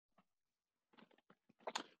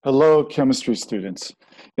Hello, chemistry students.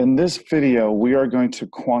 In this video, we are going to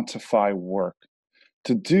quantify work.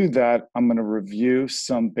 To do that, I'm going to review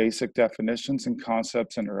some basic definitions and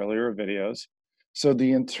concepts in earlier videos. So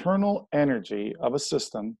the internal energy of a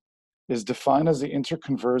system is defined as the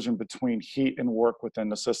interconversion between heat and work within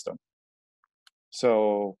the system.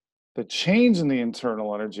 So the change in the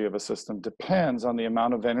internal energy of a system depends on the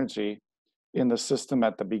amount of energy in the system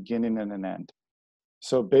at the beginning and an end.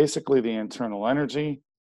 So basically, the internal energy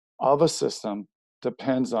of a system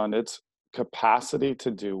depends on its capacity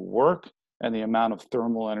to do work and the amount of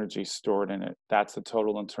thermal energy stored in it. That's the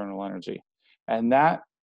total internal energy. And that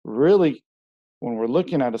really, when we're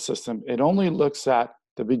looking at a system, it only looks at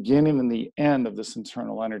the beginning and the end of this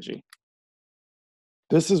internal energy.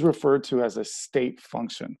 This is referred to as a state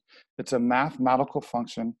function. It's a mathematical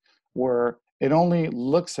function where it only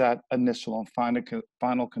looks at initial and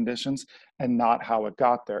final conditions and not how it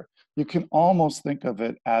got there. You can almost think of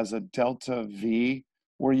it as a delta V,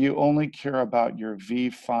 where you only care about your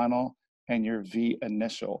V final and your V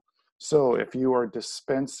initial. So if you are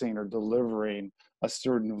dispensing or delivering a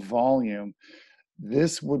certain volume,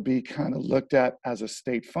 this would be kind of looked at as a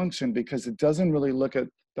state function because it doesn't really look at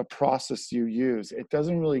the process you use. It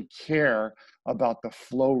doesn't really care about the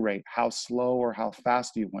flow rate, how slow or how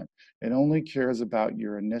fast you went. It only cares about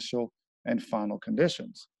your initial and final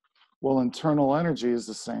conditions. Well, internal energy is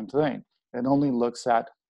the same thing. It only looks at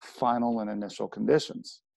final and initial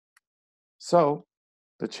conditions. So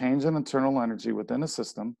the change in internal energy within a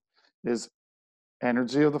system is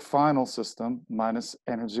energy of the final system minus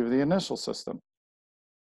energy of the initial system.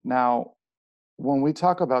 Now, when we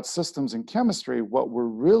talk about systems in chemistry, what we're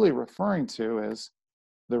really referring to is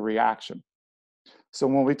the reaction. So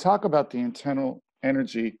when we talk about the internal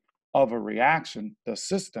energy of a reaction, the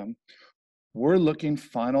system, we're looking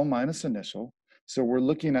final minus initial. So we're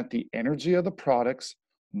looking at the energy of the products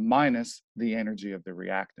minus the energy of the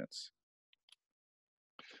reactants.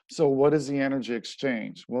 So what is the energy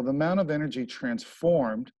exchange? Well, the amount of energy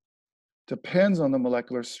transformed depends on the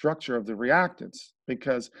molecular structure of the reactants,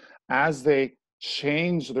 because as they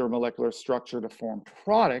change their molecular structure to form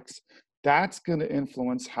products, that's going to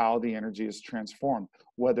influence how the energy is transformed,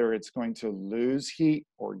 whether it's going to lose heat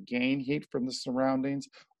or gain heat from the surroundings,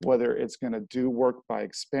 whether it's going to do work by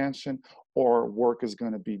expansion, or work is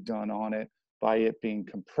going to be done on it by it being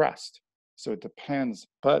compressed. So it depends,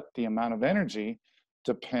 but the amount of energy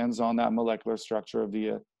depends on that molecular structure of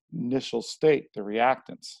the initial state, the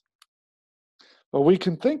reactants. But we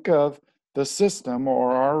can think of the system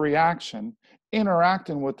or our reaction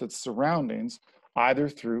interacting with its surroundings either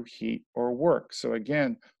through heat or work. So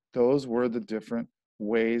again, those were the different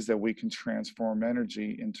ways that we can transform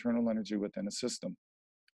energy, internal energy within a system.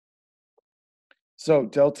 So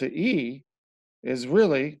delta E is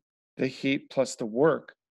really the heat plus the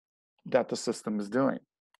work that the system is doing.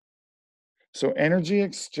 So energy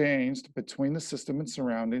exchanged between the system and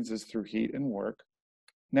surroundings is through heat and work.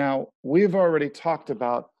 Now, we've already talked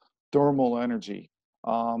about thermal energy.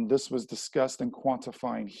 This was discussed in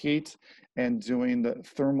quantifying heat and doing the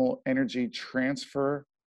thermal energy transfer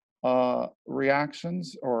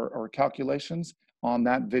reactions or calculations on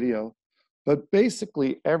that video. But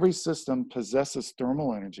basically, every system possesses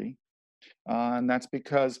thermal energy, and that's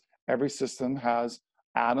because every system has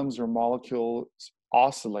atoms or molecules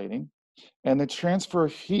oscillating, and the transfer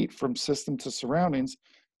of heat from system to surroundings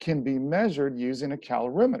can be measured using a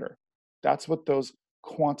calorimeter. That's what those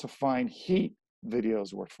quantifying heat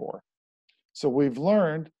videos were for. So we've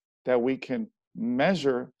learned that we can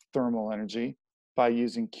measure thermal energy by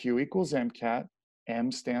using Q equals MCAT.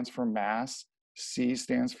 M stands for mass, C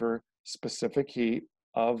stands for specific heat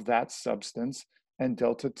of that substance, and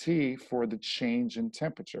delta T for the change in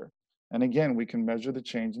temperature. And again, we can measure the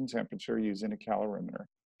change in temperature using a calorimeter.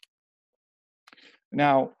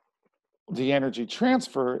 Now, the energy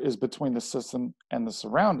transfer is between the system and the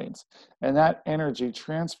surroundings. And that energy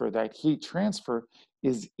transfer, that heat transfer,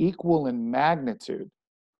 is equal in magnitude.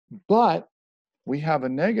 But we have a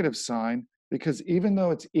negative sign because even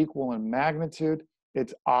though it's equal in magnitude,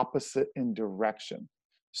 it's opposite in direction.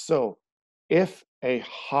 So if a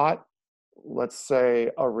hot, let's say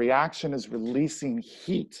a reaction is releasing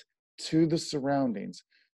heat to the surroundings,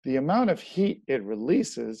 the amount of heat it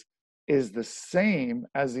releases is the same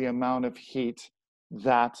as the amount of heat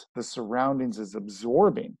that the surroundings is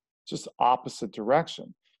absorbing, just opposite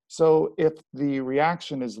direction. So if the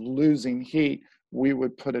reaction is losing heat, we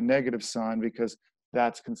would put a negative sign because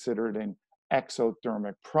that's considered an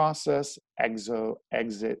exothermic process. Exo,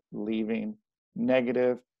 exit, leaving,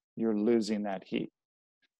 negative, you're losing that heat.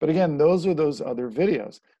 But again, those are those other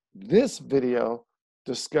videos. This video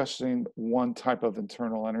discussing one type of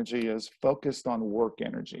internal energy is focused on work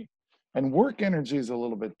energy. And work energy is a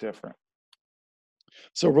little bit different.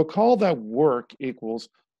 So recall that work equals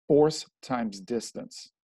force times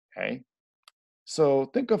distance, okay? So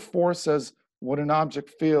think of force as what an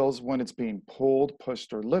object feels when it's being pulled,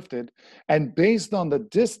 pushed, or lifted. And based on the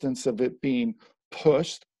distance of it being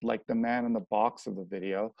pushed, like the man in the box of the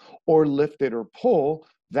video, or lifted or pull,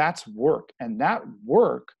 that's work. And that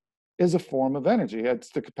work is a form of energy. It's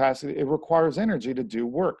the capacity, it requires energy to do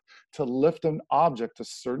work. To lift an object a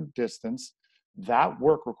certain distance, that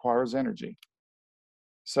work requires energy.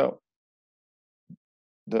 So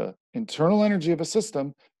the internal energy of a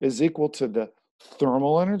system is equal to the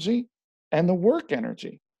thermal energy and the work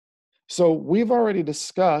energy. So we've already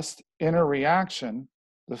discussed in a reaction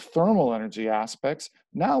the thermal energy aspects.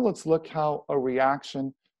 Now let's look how a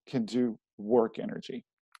reaction can do work energy.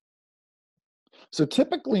 So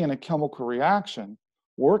typically in a chemical reaction,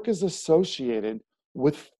 work is associated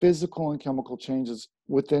with physical and chemical changes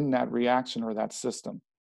within that reaction or that system.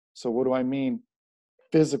 So what do I mean,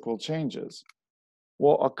 physical changes?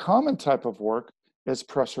 Well, a common type of work is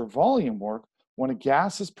pressure volume work when a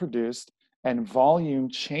gas is produced and volume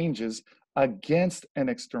changes against an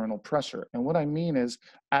external pressure. And what I mean is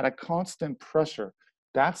at a constant pressure,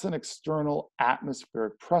 that's an external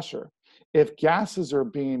atmospheric pressure. If gases are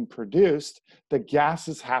being produced, the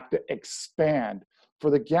gases have to expand. For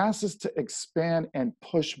the gases to expand and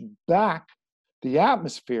push back the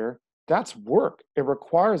atmosphere, that's work. It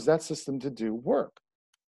requires that system to do work.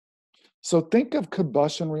 So think of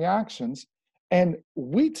combustion reactions, and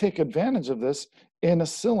we take advantage of this in a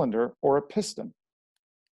cylinder or a piston.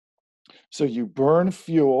 So you burn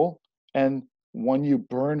fuel, and when you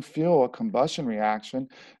burn fuel, a combustion reaction,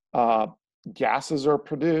 gases are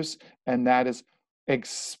produced, and that is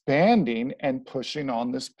expanding and pushing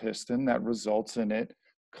on this piston that results in it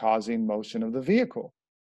causing motion of the vehicle.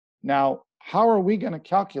 Now, how are we going to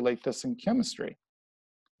calculate this in chemistry?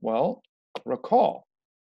 Well, recall,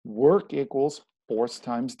 work equals force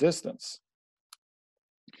times distance.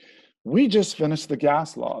 We just finished the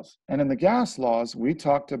gas laws. And in the gas laws, we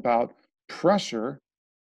talked about pressure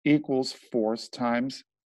equals force times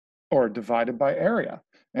or divided by area.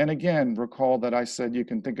 And again, recall that I said you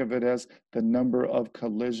can think of it as the number of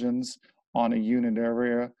collisions on a unit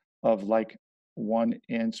area of like 1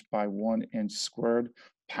 inch by 1 inch squared,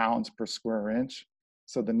 pounds per square inch.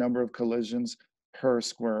 So the number of collisions per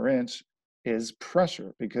square inch is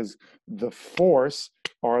pressure because the force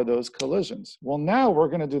are those collisions. Well, now we're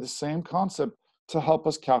going to do the same concept to help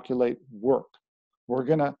us calculate work. We're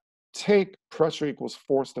going to take pressure equals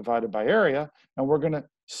force divided by area, and we're going to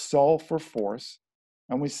solve for force.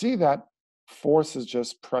 And we see that force is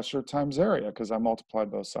just pressure times area because I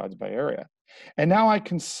multiplied both sides by area. And now I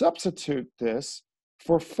can substitute this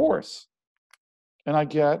for force. And I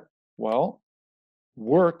get, well,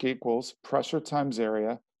 work equals pressure times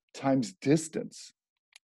area times distance.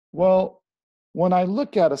 Well, when I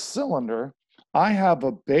look at a cylinder, I have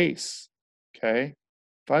a base, okay?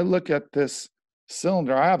 If I look at this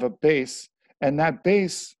cylinder, I have a base, and that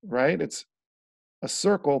base, right, it's a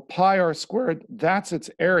circle, pi r squared, that's its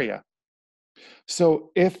area.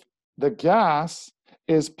 So if the gas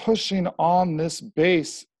is pushing on this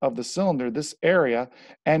base of the cylinder, this area,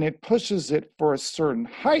 and it pushes it for a certain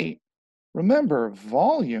height, remember,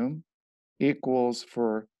 volume equals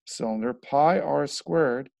for cylinder pi r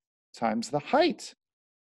squared times the height,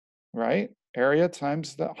 right? Area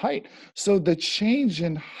times the height. So the change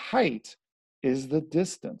in height is the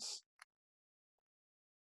distance,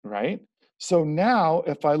 right? So now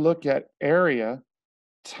if I look at area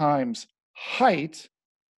times height,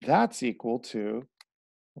 that's equal to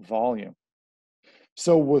volume.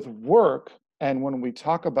 So with work, and when we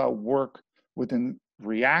talk about work within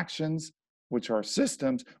reactions, which are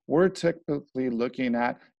systems, we're typically looking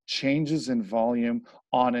at changes in volume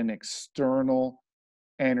on an external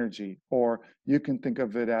energy, or you can think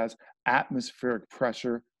of it as atmospheric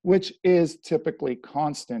pressure, which is typically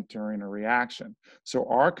constant during a reaction. So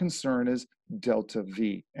our concern is delta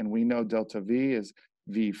V, and we know delta V is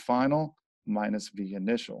V final minus V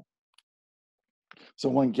initial. So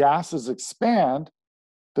when gases expand,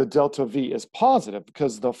 the delta V is positive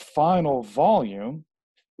because the final volume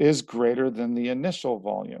is greater than the initial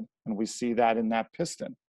volume. And we see that in that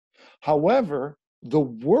piston. However, the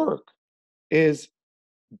work is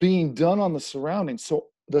being done on the surroundings. So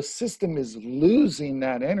the system is losing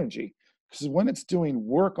that energy because when it's doing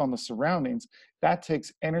work on the surroundings, that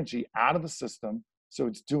takes energy out of the system. So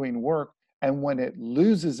it's doing work. And when it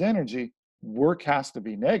loses energy, work has to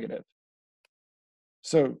be negative.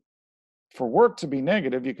 So for work to be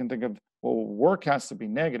negative, you can think of Well, work has to be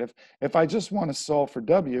negative. If I just want to solve for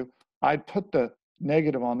W, I'd put the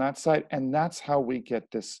negative on that side, and that's how we get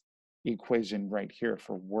this equation right here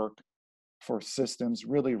for work, for systems,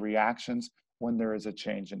 really reactions when there is a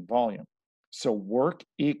change in volume. So work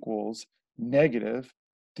equals negative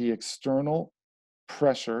the external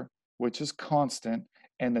pressure, which is constant,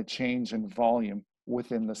 and the change in volume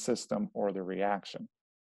within the system or the reaction.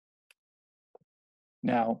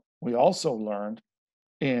 Now, we also learned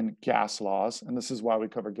in gas laws, and this is why we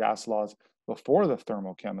cover gas laws before the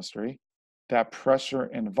thermochemistry, that pressure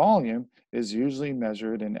and volume is usually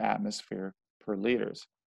measured in atmosphere per liters.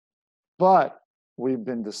 But we've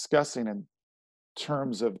been discussing in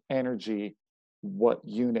terms of energy, what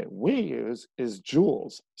unit we use is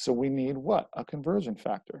joules. So we need what? A conversion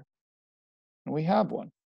factor. And we have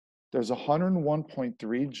one. There's 101.3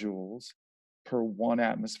 joules per 1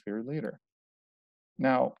 atmosphere liter.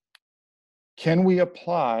 Now, can we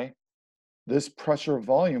apply this pressure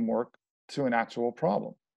volume work to an actual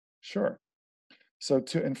problem? Sure. So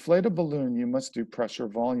to inflate a balloon, you must do pressure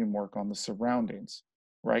volume work on the surroundings,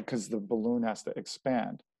 right? Because the balloon has to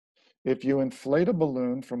expand. If you inflate a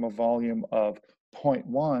balloon from a volume of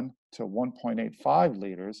 0.1 to 1.85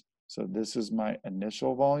 liters, so this is my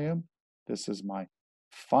initial volume, this is my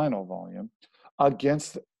final volume,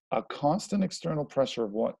 against a constant external pressure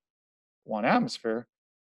of 1 atmosphere,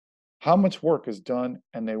 how much work is done?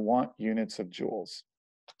 And they want units of joules.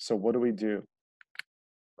 So what do?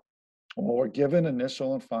 Well, we're given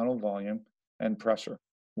initial and final volume and pressure.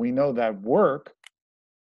 We know that work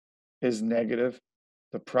is negative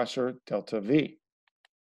the pressure delta V.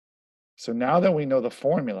 So now that we know the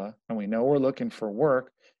formula and we know we're looking for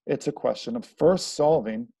work, it's a question of first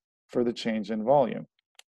solving for the change in volume.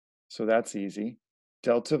 So that's easy.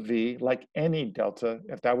 Delta V, like any delta,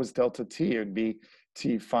 if that was delta T, it would be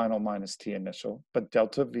T final minus T initial. But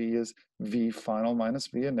delta V is V final minus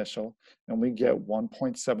V initial. And we get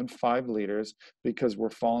 1.75 liters because we're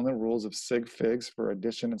following the rules of sig figs for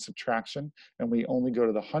addition and subtraction. And we only go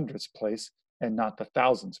to the hundredths place and not the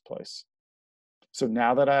thousandths place. So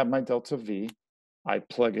now that I have my delta V, I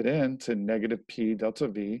plug it in to negative P delta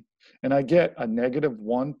V, and I get a negative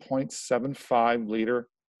 1.75 liter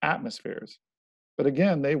atmospheres. But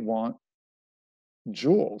again, they want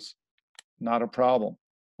joules, not a problem.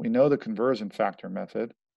 We know the conversion factor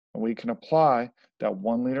method, and we can apply that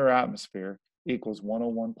 1 liter atmosphere equals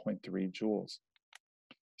 101.3 joules.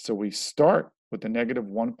 So we start with the negative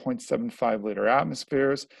 1.75 liter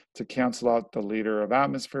atmospheres. To cancel out the liter of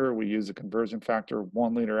atmosphere, we use a conversion factor.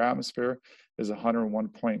 1 liter atmosphere is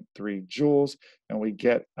 101.3 joules, and we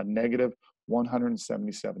get a negative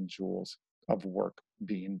 177 joules of work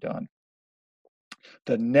being done.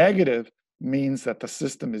 The negative means that the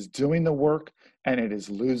system is doing the work and it is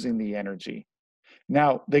losing the energy.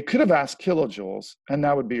 Now, they could have asked kilojoules, and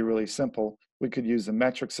that would be really simple. We could use the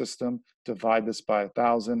metric system, divide this by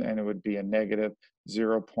 1,000, and it would be a negative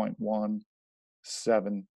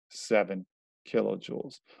 0.177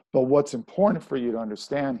 kilojoules. But what's important for you to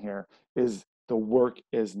understand here is the work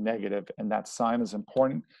is negative, and that sign is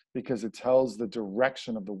important because it tells the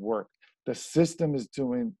direction of the work. The system is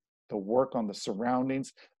doing the work on the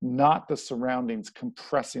surroundings, not the surroundings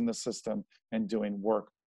compressing the system and doing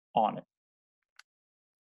work on it.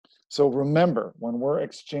 So remember, when we're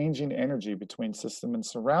exchanging energy between system and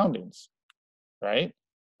surroundings, right?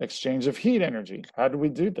 Exchange of heat energy. How do we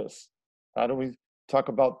do this? How do we talk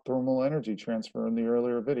about thermal energy transfer in the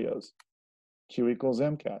earlier videos? Q equals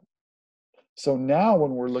MCAT. So now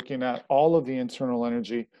when we're looking at all of the internal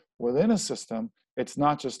energy within a system, it's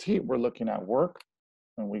not just heat, we're looking at work.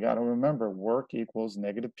 And we got to remember work equals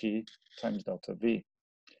negative P times delta V.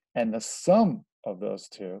 And the sum of those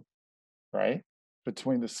two, right,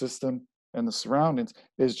 between the system and the surroundings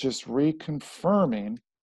is just reconfirming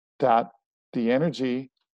that the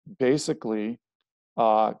energy basically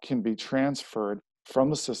can be transferred from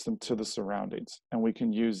the system to the surroundings. And we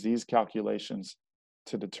can use these calculations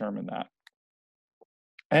to determine that.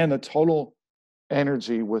 And the total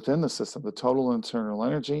energy within the system, the total internal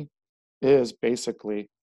energy, is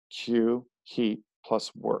basically Q heat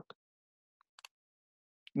plus work.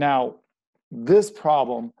 Now, this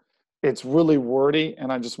problem, it's really wordy,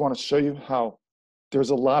 and I just want to show you how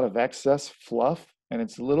there's a lot of excess fluff, and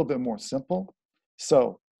it's a little bit more simple.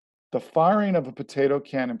 So the firing of a potato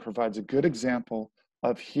cannon provides a good example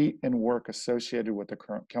of heat and work associated with the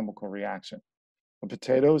current chemical reaction. A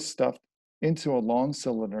potato is stuffed into a long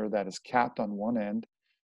cylinder that is capped on one end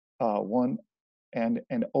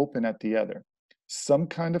and open at the other. Some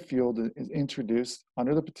kind of fuel is introduced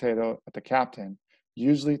under the potato at the cap end,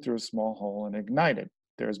 usually through a small hole, and ignited.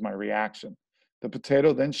 There's my reaction. The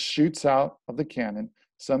potato then shoots out of the cannon,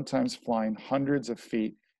 sometimes flying hundreds of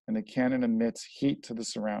feet, and the cannon emits heat to the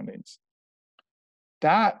surroundings.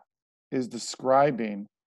 That is describing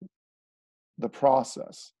the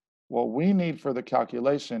process. What we need for the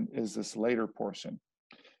calculation is this later portion.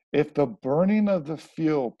 If the burning of the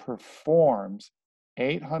fuel performs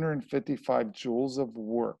 855 joules of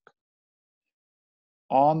work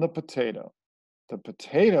on the potato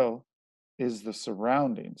is the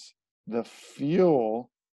surroundings. The fuel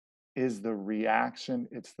is the reaction,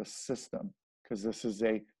 it's the system, because this is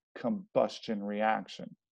a combustion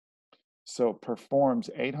reaction. So it performs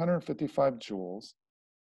 855 joules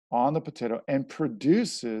on the potato and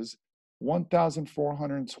produces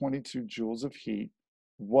 1,422 joules of heat.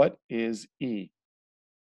 What is E?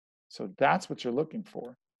 So that's what you're looking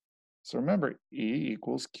for. So remember, E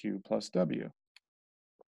equals Q plus W.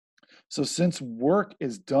 So since work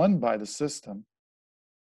is done by the system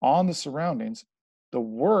on the surroundings, the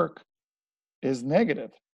work is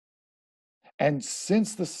negative. And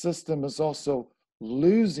since the system is also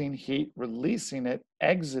losing heat, releasing it,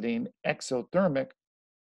 exiting exothermic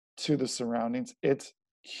to the surroundings, its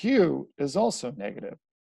Q is also negative.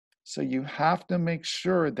 So you have to make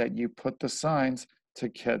sure that you put the signs to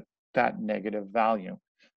get that negative value,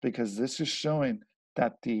 because this is showing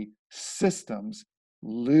that the system's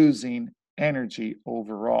losing energy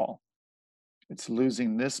overall. It's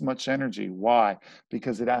losing this much energy. Why?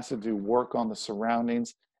 Because it has to do work on the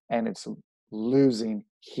surroundings and it's losing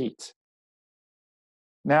heat.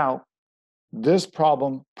 Now, this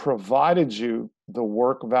problem provided you the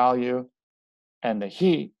work value and the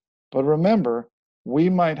heat, but remember, we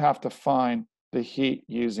might have to find the heat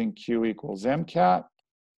using Q equals MCAT,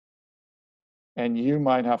 and you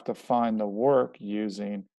might have to find the work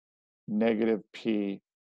using negative P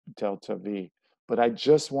delta V. But I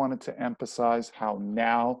just wanted to emphasize how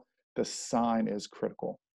now the sign is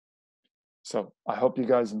critical. So I hope you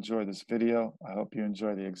guys enjoy this video. I hope you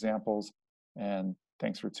enjoy the examples, and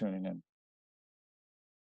thanks for tuning in.